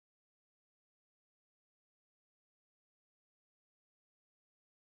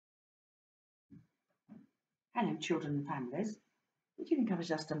Hello, children and families. Did you think I was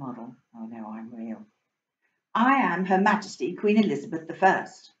just a model? Oh no, I'm real. I am Her Majesty Queen Elizabeth I,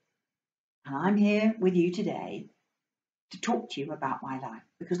 and I'm here with you today to talk to you about my life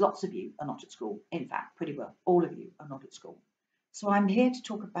because lots of you are not at school. In fact, pretty well all of you are not at school. So I'm here to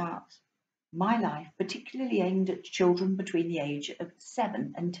talk about my life, particularly aimed at children between the age of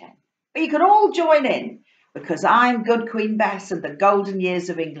 7 and 10. But you can all join in because I'm Good Queen Bess and the golden years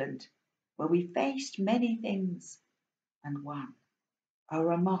of England, where we faced many things and won. A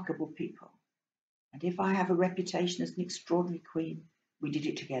remarkable people. And if I have a reputation as an extraordinary queen, we did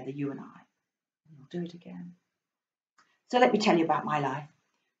it together, you and I. And we'll do it again. So let me tell you about my life.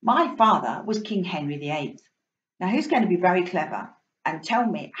 My father was King Henry VIII. Now who's going to be very clever and tell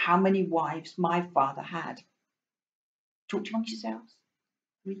me how many wives my father had? Talk to you amongst yourselves.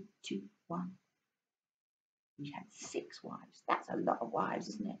 3, 2, 1. He had 6 wives. That's a lot of wives,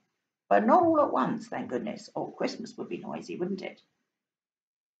 isn't it? But not all at once, thank goodness. Or Christmas would be noisy, wouldn't it?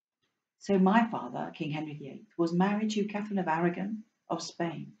 So my father, King Henry VIII, was married to Catherine of Aragon of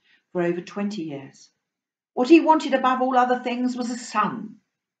Spain for over 20 years. What he wanted above all other things was a son.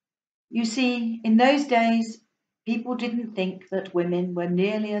 You see, in those days, people didn't think that women were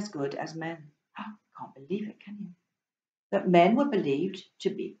nearly as good as men. Oh, can't believe it, can you? That men were believed to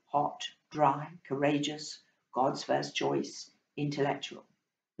be hot, dry, courageous, God's first choice, intellectual.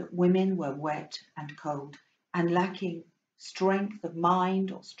 That women were wet and cold and lacking strength of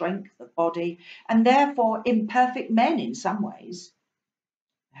mind or strength of body, and therefore imperfect men in some ways.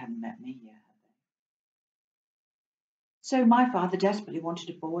 They haven't met me yet, have they? So my father desperately wanted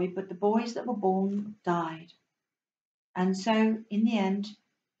a boy, but the boys that were born died. And so in the end,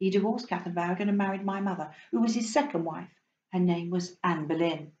 he divorced Catherine of Aragon and married my mother, who was his second wife. Her name was Anne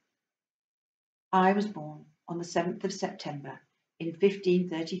Boleyn. I was born on the 7th of September in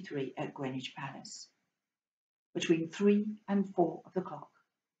 1533 at Greenwich Palace, between 3 and 4 of the clock,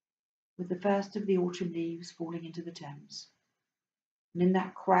 with the first of the autumn leaves falling into the Thames. And in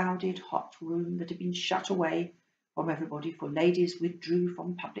that crowded, hot room that had been shut away from everybody, for ladies withdrew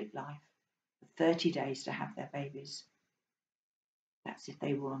from public life for 30 days to have their babies. That's if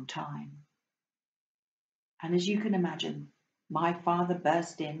they were on time. And as you can imagine, my father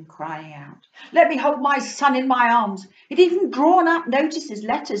burst in, crying out, "Let me hold my son in my arms." He'd even drawn up notices,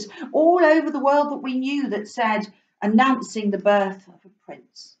 letters, all over the world that we knew that said, announcing the birth of a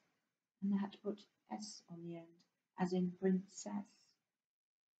prince. And they had to put S on the end, as in princess.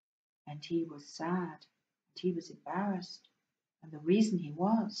 And he was sad, and he was embarrassed. And the reason he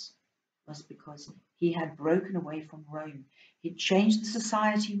was because he had broken away from Rome. He'd changed the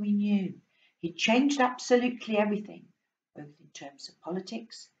society we knew. He'd changed absolutely everything, both in terms of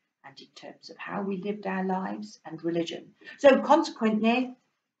politics and in terms of how we lived our lives and religion. So consequently,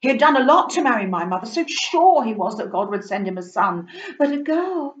 he had done a lot to marry my mother, so sure he was that God would send him a son, but a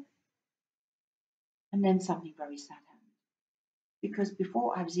girl. And then something very sad happened, because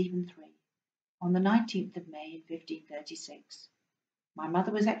before I was even 3, on the 19th of May in 1536, my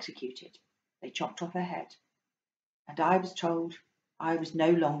mother was executed. They chopped off her head, and I was told I was no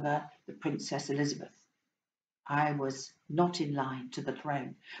longer the Princess Elizabeth. I was not in line to the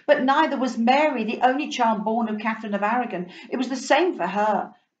throne. But neither was Mary, the only child born of Catherine of Aragon. It was the same for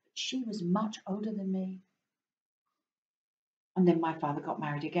her. She was much older than me. And then my father got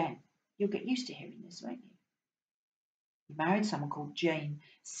married again. You'll get used to hearing this, won't you? He married someone called Jane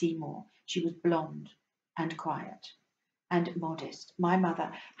Seymour. She was blonde and quiet and modest. My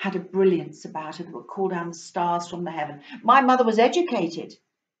mother had a brilliance about her that would call down the stars from the heaven. My mother was educated.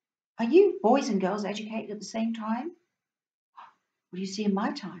 Are you boys and girls educated at the same time? Well, you see, in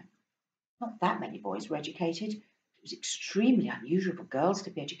my time, not that many boys were educated. It was extremely unusual for girls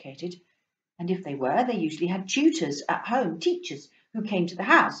to be educated. And if they were, they usually had tutors at home, teachers who came to the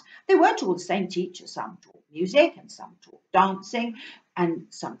house. They weren't all the same teachers. Some taught music and some taught dancing and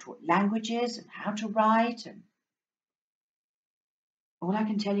some taught languages and how to write. And all I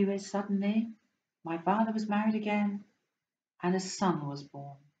can tell you is suddenly my father was married again and a son was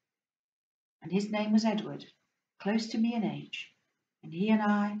born. And his name was Edward, close to me in age. And he and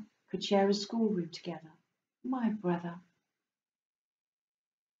I could share a schoolroom together. My brother.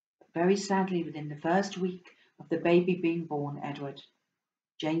 Very sadly, within the first week of the baby being born, Edward,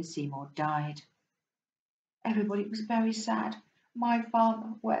 Jane Seymour died. Everybody was very sad. My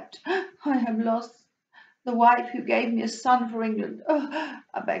father wept. I have lost the wife who gave me a son for England. Oh,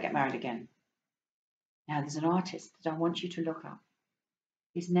 I better get married again. Now there's an artist that I want you to look up.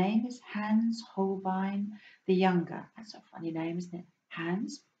 His name is Hans Holbein the Younger. That's a funny name, isn't it?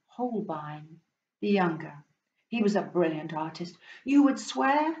 Hans Holbein the Younger. He was a brilliant artist. You would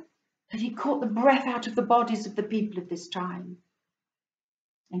swear that he caught the breath out of the bodies of the people of this time.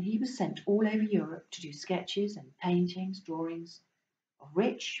 And he was sent all over Europe to do sketches and paintings, drawings of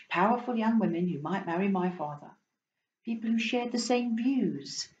rich, powerful young women who might marry my father, people who shared the same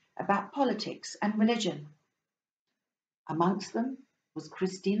views about politics and religion. Amongst them was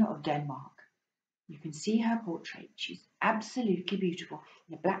Christina of Denmark. You can see her portrait. She's absolutely beautiful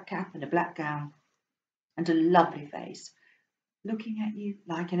in a black cap and a black gown and a lovely face, looking at you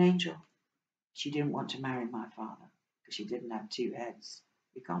like an angel. She didn't want to marry my father because she didn't have two heads.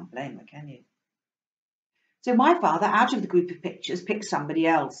 You can't blame her, can you? So my father, out of the group of pictures, picked somebody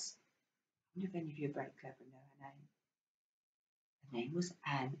else. I wonder if any of you are very clever and know her name. Her name was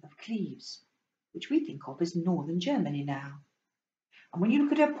Anne of Cleves, which we think of as northern Germany now. And when you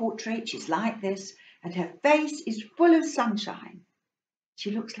look at her portrait, she's like this, and her face is full of sunshine.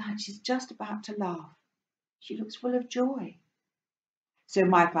 She looks like she's just about to laugh. She looks full of joy. So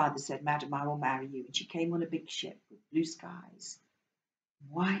my father said, "Madam, I will marry you." And she came on a big ship with blue skies,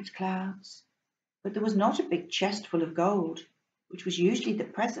 white clouds. But there was not a big chest full of gold, which was usually the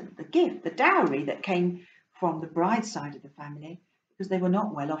present, the gift, the dowry that came from the bride's side of the family, because they were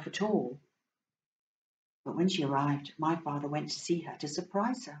not well off at all. But when she arrived, my father went to see her to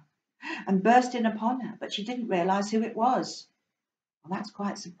surprise her and burst in upon her, but she didn't realise who it was. Well, that's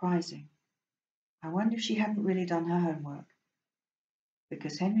quite surprising. I wonder if she hadn't really done her homework,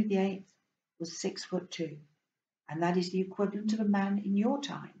 because Henry VIII was 6'2", and that is the equivalent of a man in your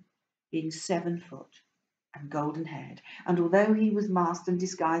time being 7 foot and golden haired. And although he was masked and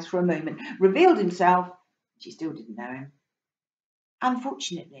disguised for a moment, revealed himself, she still didn't know him.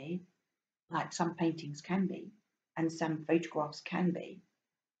 Unfortunately, like some paintings can be, and some photographs can be,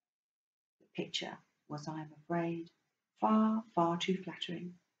 the picture was, I'm afraid, far, far too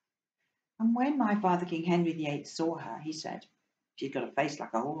flattering. And when my father, King Henry VIII, saw her, he said, "She's got a face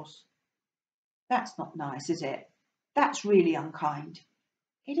like a horse." That's not nice, is it? That's really unkind.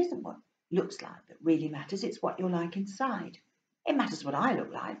 It isn't what looks like that really matters, it's what you're like inside. It matters what I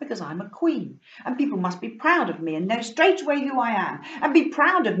look like because I'm a queen, and people must be proud of me and know straight away who I am, and be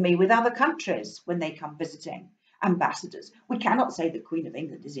proud of me with other countries when they come visiting. Ambassadors, we cannot say the Queen of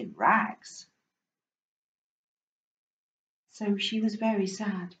England is in rags. So she was very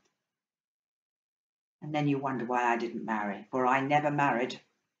sad. And then you wonder why I didn't marry, for I never married.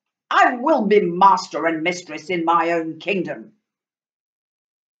 I will be master and mistress in my own kingdom.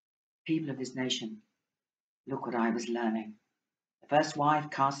 People of this nation, look what I was learning. The first wife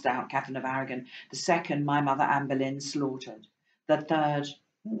cast out, Catherine of Aragon. The second, my mother Anne Boleyn, slaughtered. The third,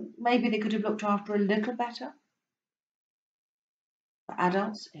 maybe they could have looked after a little better. For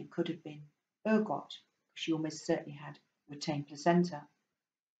adults, it could have been ergot. She almost certainly had retained placenta.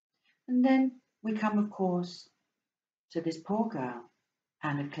 And then we come, of course, to this poor girl,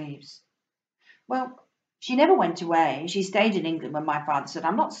 Anne of Cleves. Well, she never went away. She stayed in England when my father said,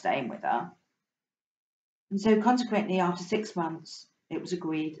 "I'm not staying with her." And so consequently, after 6 months, it was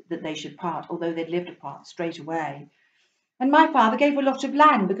agreed that they should part, although they'd lived apart straight away. And my father gave her a lot of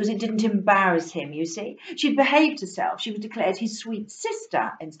land because it didn't embarrass him, you see. She'd behaved herself. She was declared his sweet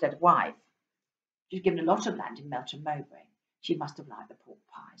sister instead of wife. She was given a lot of land in Melton Mowbray. She must have liked the pork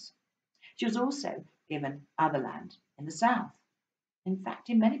pies. She was also given other land in the south. In fact,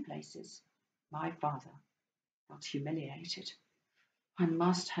 in many places, my father felt humiliated. I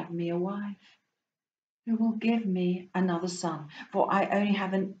must have me a wife who will give me another son, for I only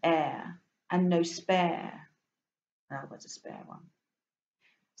have an heir and no spare. In other words, a spare one.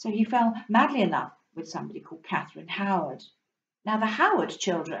 So he fell madly in love with somebody called Catherine Howard. Now, the Howard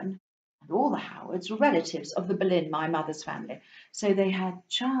children, and all the Howards, were relatives of the Boleyn, my mother's family, so they had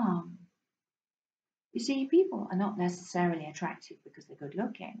charm. You see, people are not necessarily attractive because they're good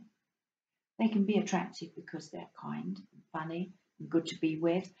looking. They can be attractive because they're kind and funny and good to be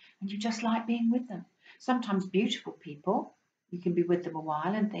with, and you just like being with them. Sometimes beautiful people, you can be with them a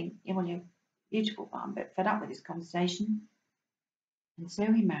while and think, "Yeah, well, you're beautiful, but I'm a bit fed up with this conversation." And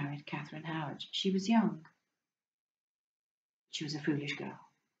so he married Catherine Howard. She was young. She was a foolish girl.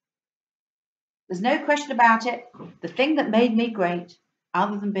 There's no question about it. The thing that made me great,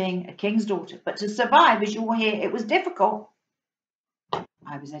 other than being a king's daughter, but to survive, as you will hear, it was difficult.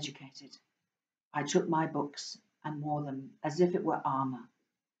 I was educated. I took my books and wore them as if it were armour.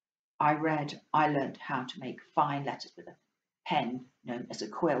 I read, I learned how to make fine letters with a pen known as a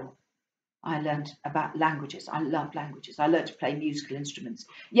quill. I learned about languages. I loved languages. I learned to play musical instruments.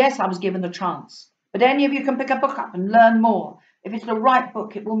 Yes, I was given the chance. But any of you can pick a book up and learn more. If it's the right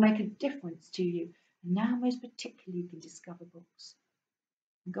book, it will make a difference to you. And now, most particularly, you can discover books.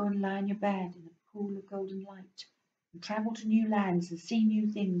 And go and lie in your bed in a pool of golden light. And travel to new lands and see new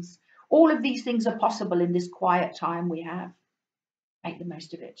things. All of these things are possible in this quiet time we have. Make the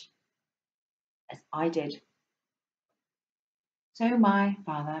most of it, as I did. So my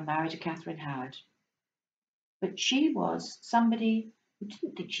father married a Catherine Howard, but she was somebody who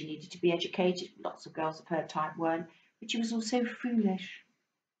didn't think she needed to be educated. Lots of girls of her type weren't, but she was also foolish.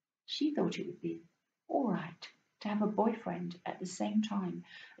 She thought it would be all right to have a boyfriend at the same time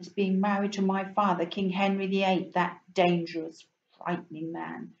as being married to my father, King Henry VIII, that dangerous, frightening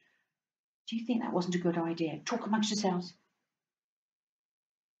man. Do you think that wasn't a good idea? Talk amongst yourselves.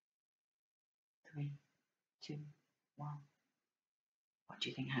 3, 2, 1. What do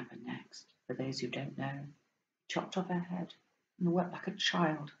you think happened next? For those who don't know, he chopped off her head and wept like a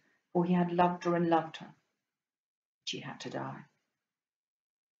child, for he had loved her and loved her. She had to die.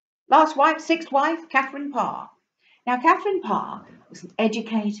 Last wife, sixth wife, Catherine Parr. Now, Catherine Parr was an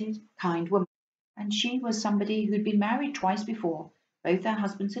educated, kind woman, and she was somebody who'd been married twice before. Both her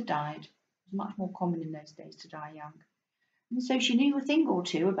husbands had died. It was much more common in those days to die young. And so she knew a thing or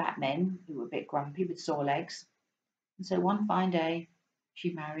two about men who were a bit grumpy with sore legs. And so one fine day,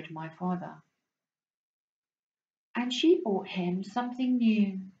 she married my father. And she bought him something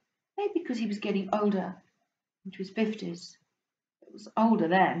new, maybe because he was getting older, into his 50s. It was older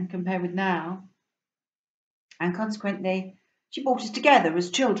then compared with now. And consequently, she brought us together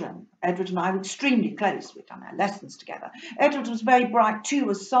as children. Edward and I were extremely close. We'd done our lessons together. Edward was very bright too,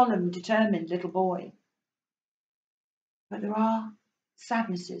 a solemn, determined little boy. But there are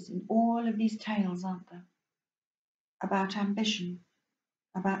sadnesses in all of these tales, aren't there? About ambition,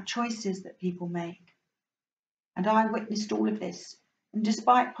 about choices that people make. And I witnessed all of this, and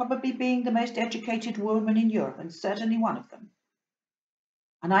despite probably being the most educated woman in Europe, and certainly one of them,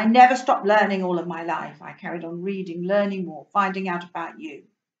 and I never stopped learning all of my life. I carried on reading, learning more, finding out about you.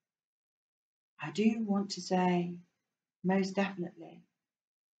 I do want to say, most definitely,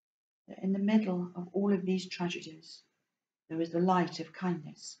 that in the middle of all of these tragedies, there is the light of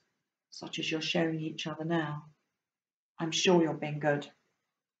kindness, such as you're showing each other now. I'm sure you're being good.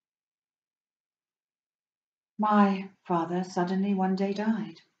 My father suddenly one day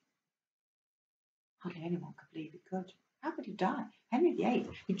died. Hardly anyone could believe he could. How could he die? Henry VIII,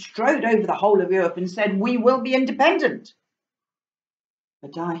 he'd strode over the whole of Europe and said, "We will be independent."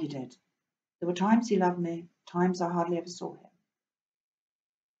 But die he did. There were times he loved me, times I hardly ever saw him.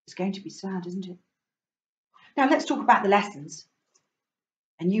 It's going to be sad, isn't it? Now let's talk about the lessons.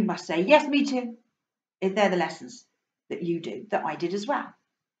 And you must say, yes, me too, if they're the lessons that you do, that I did as well.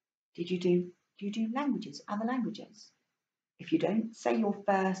 Do you do languages, other languages? If you don't, say your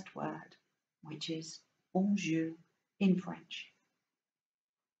first word, which is bonjour in French.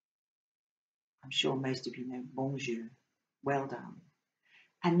 I'm sure most of you know bonjour. Well done.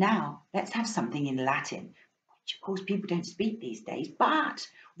 And now let's have something in Latin, which of course people don't speak these days, but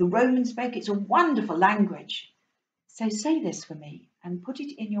the Romans spoke. It's a wonderful language. So say this for me and put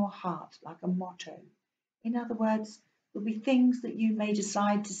it in your heart like a motto. In other words, there'll be things that you may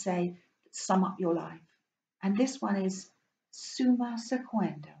decide to say that sum up your life. And this one is summa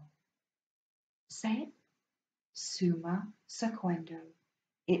sequendo. Say it. Summa sequendo.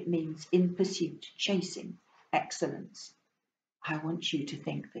 It means in pursuit, chasing, excellence. I want you to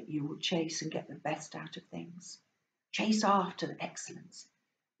think that you will chase and get the best out of things. Chase after excellence.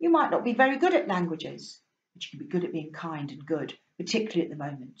 You might not be very good at languages, but you can be good at being kind and good, particularly at the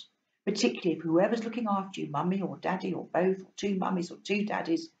moment. Particularly if whoever's looking after you, mummy or daddy or both, or two mummies or two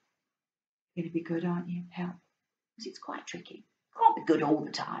daddies, you're going to be good, aren't you? Help. Because it's quite tricky. You can't be good all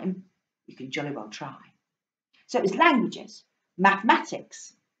the time. You can jolly well try. So it's languages,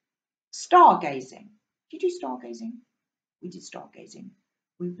 mathematics, stargazing. Do you do stargazing? We did stargazing.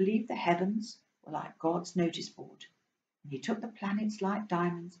 We believed the heavens were like God's notice board. And he took the planets like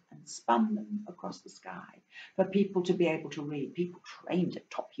diamonds and spun them across the sky for people to be able to read. People trained at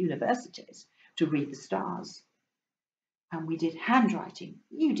top universities to read the stars. And we did handwriting.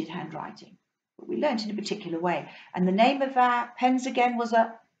 You did handwriting. But we learnt in a particular way. And the name of our pens again was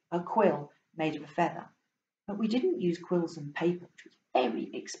a quill made of a feather. But we didn't use quills and paper, which was very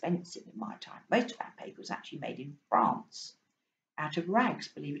expensive in my time. Most of our paper was actually made in France, out of rags,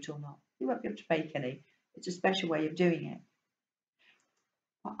 believe it or not. You won't be able to make any. It's a special way of doing it.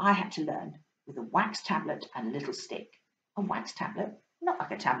 Well, I had to learn with a wax tablet and a little stick. A wax tablet, not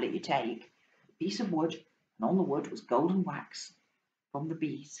like a tablet you take, a piece of wood, and on the wood was golden wax from the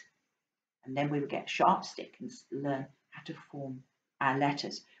bees. And then we would get a sharp stick and learn how to form our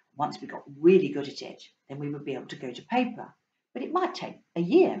letters. Once we got really good at it, then we would be able to go to paper. But it might take a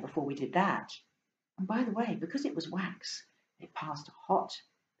year before we did that. And by the way, because it was wax, it passed a hot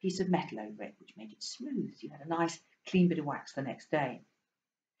piece of metal over it, which made it smooth. You had a nice, clean bit of wax the next day.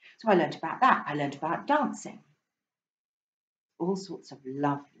 So I learned about that. I learned about dancing, all sorts of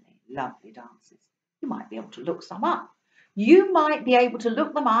lovely, lovely dances. You might be able to look some up. You might be able to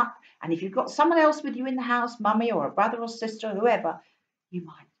look them up, and if you've got someone else with you in the house, mummy or a brother or sister, whoever, you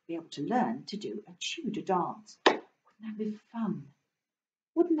might be able to learn to do a Tudor dance. Wouldn't that be fun?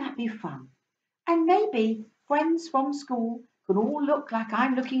 Wouldn't that be fun? And maybe friends from school could all look like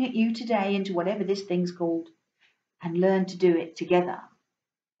I'm looking at you today into whatever this thing's called and learn to do it together.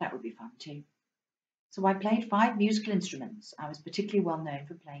 That would be fun too. So I played 5 musical instruments. I was particularly well known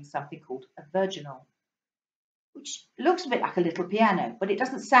for playing something called a virginal, which looks a bit like a little piano, but it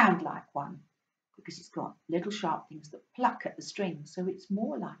doesn't sound like one because it's got little sharp things that pluck at the strings, so it's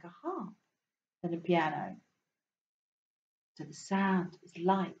more like a harp than a piano. So the sound is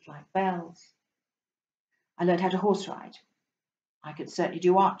light like bells. I learned how to horse ride. I could certainly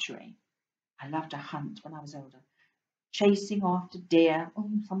do archery. I loved to hunt when I was older, chasing after deer. Oh,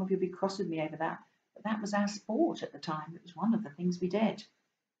 some of you will be cross with me over that, but that was our sport at the time. It was one of the things we did.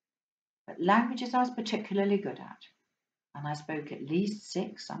 But languages I was particularly good at, and I spoke at least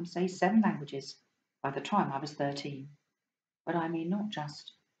 6, some say 7 languages by the time I was 13. But I mean not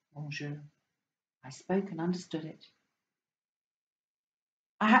just bonjour. I spoke and understood it.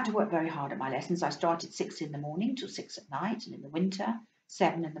 I had to work very hard at my lessons. I started 6 in the morning till 6 at night, and in the winter,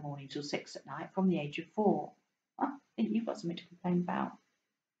 7 in the morning till 6 at night from the age of 4. I think you've got something to complain about.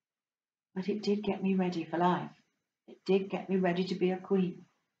 But it did get me ready for life. It did get me ready to be a queen.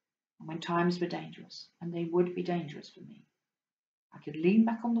 And when times were dangerous, and they would be dangerous for me, I could lean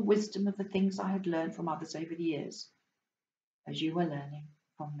back on the wisdom of the things I had learned from others over the years, as you were learning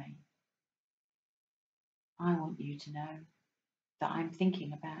from me. I want you to know that I'm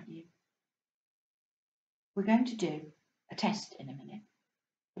thinking about you. We're going to do a test in a minute,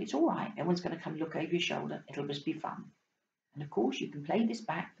 but it's all right. No one's going to come look over your shoulder. It'll just be fun. And of course, you can play this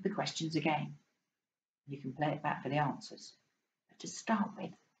back for the questions again. You can play it back for the answers. But to start with,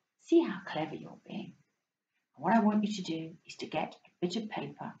 see how clever you're being. And what I want you to do is to get a bit of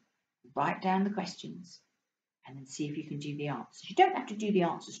paper, write down the questions, and then see if you can do the answers. You don't have to do the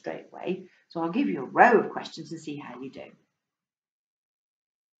answers straight away, so I'll give you a row of questions and see how you do.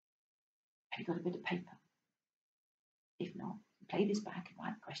 Have you got a bit of paper? If not, play this back and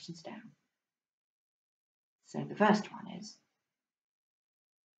write the questions down. So the first one is,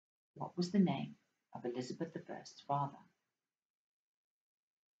 what was the name of Elizabeth I's father?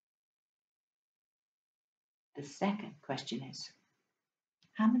 The second question is,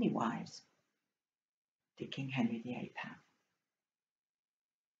 how many wives did King Henry VIII have?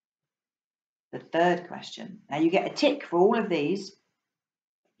 The third question, now you get a tick for all of these,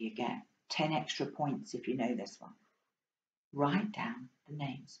 you get 10 extra points if you know this one. Write down the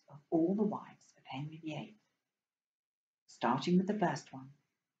names of all the wives of Henry VIII, starting with the first one,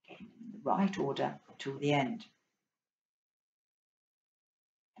 getting them in the right order till the end.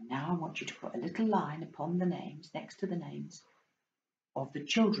 And now I want you to put a little line upon the names, next to the names of the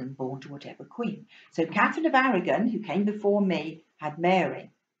children born to whatever queen. So Catherine of Aragon, who came before me, had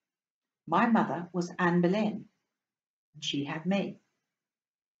Mary. My mother was Anne Boleyn, and she had me.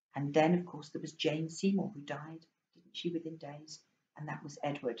 And then, of course, there was Jane Seymour, who died, didn't she, within days, and that was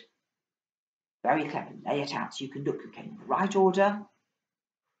Edward. Very clever. Lay it out so you can look okay in the right order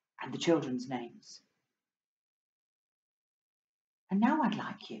and the children's names. And now I'd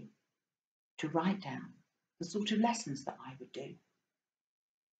like you to write down the sort of lessons that I would do. You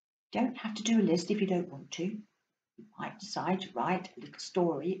don't have to do a list if you don't want to. You might decide to write a little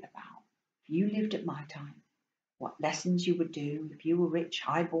story about if you lived at my time, what lessons you would do if you were a rich,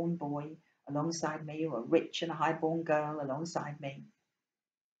 high-born boy alongside me, or a rich and a high-born girl alongside me.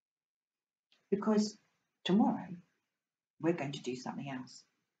 Because tomorrow we're going to do something else.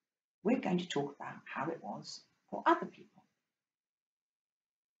 We're going to talk about how it was for other people.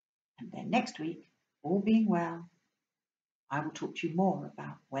 And then next week, all being well, I will talk to you more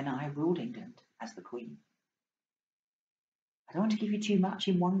about when I ruled England as the Queen. I don't want to give you too much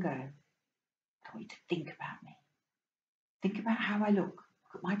in one go. I want you to think about me. Think about how I look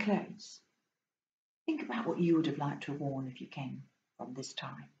at my clothes. Think about what you would have liked to have worn if you came from this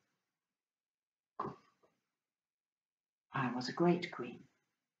time. I was a great queen.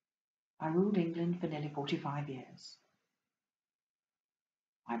 I ruled England for nearly 45 years.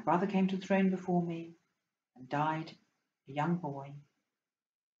 My brother came to the throne before me and died a young boy.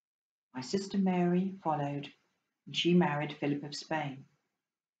 My sister Mary followed, and she married Philip of Spain.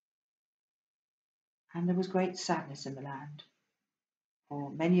 And there was great sadness in the land, for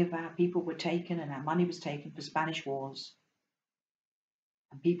many of our people were taken and our money was taken for Spanish wars,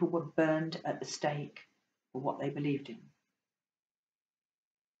 and people were burned at the stake for what they believed in.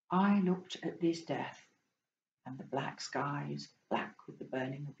 I looked at this death and the black skies, black with the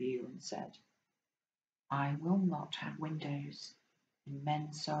burning of you, and said, I will not have windows in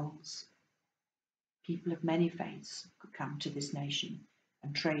men's souls. People of many faiths could come to this nation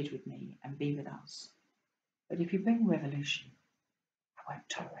and trade with me and be with us. But if you bring revolution, I won't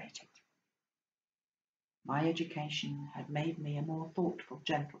tolerate it. My education had made me a more thoughtful,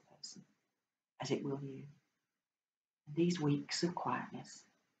 gentle person, as it will you. In these weeks of quietness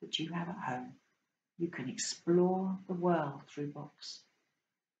that you have at home, you can explore the world through books.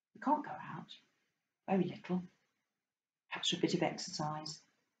 You can't go out, very little, perhaps for a bit of exercise.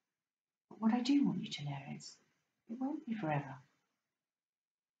 But what I do want you to know is, it won't be forever.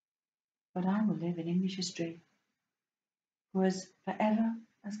 But I will live in English history for as forever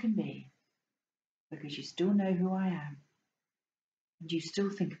as can be, because you still know who I am, and you still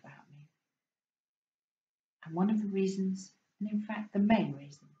think about me. And one of the reasons, and in fact the main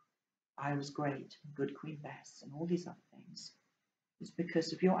reason, I was great and good Queen Bess and all these other things, is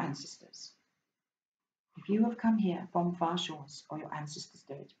because of your ancestors. If you have come here from far shores, or your ancestors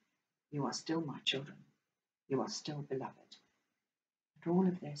did, you are still my children. You are still beloved. And all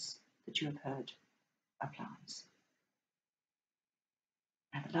of this that you have heard applies.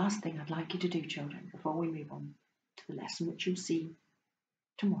 Now, the last thing I'd like you to do, children, before we move on to the lesson which you'll see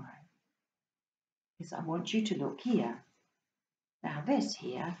tomorrow, is I want you to look here. Now, this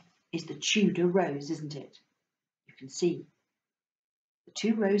here is the Tudor rose, isn't it? You can see the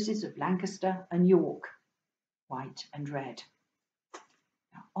two roses of Lancaster and York, white and red.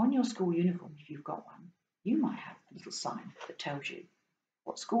 Now, on your school uniform, if you've got one, you might have a little sign that tells you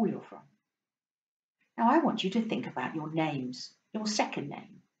what school you're from. Now, I want you to think about your names, your second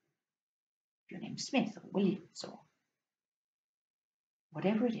name. If your name's Smith or Williams or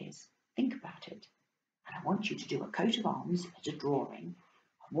whatever it is, think about it. And I want you to do a coat of arms as a drawing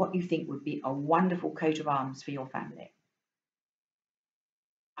of what you think would be a wonderful coat of arms for your family.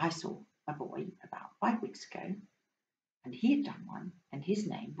 I saw a boy about 5 weeks ago, and he had done one, and his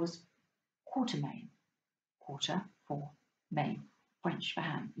name was Quartermain. Quarter for main, French for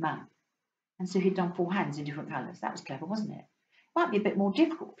hand, man. And so he'd done 4 hands in different colours. That was clever, wasn't it? Might be a bit more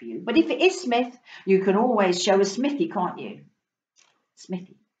difficult for you, but if it is Smith, you can always show a smithy, can't you?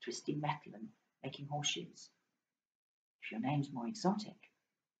 Smithy, twisting metal and making horseshoes. If your name's more exotic,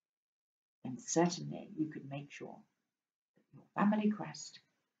 then certainly you could make sure that your family crest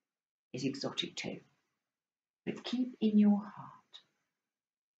is exotic too. But keep in your heart,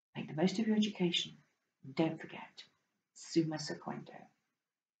 make the most of your education, and don't forget, summa sequendo.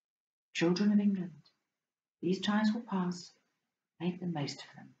 Children of England, these times will pass, make the most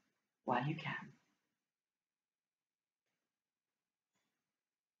of them while you can.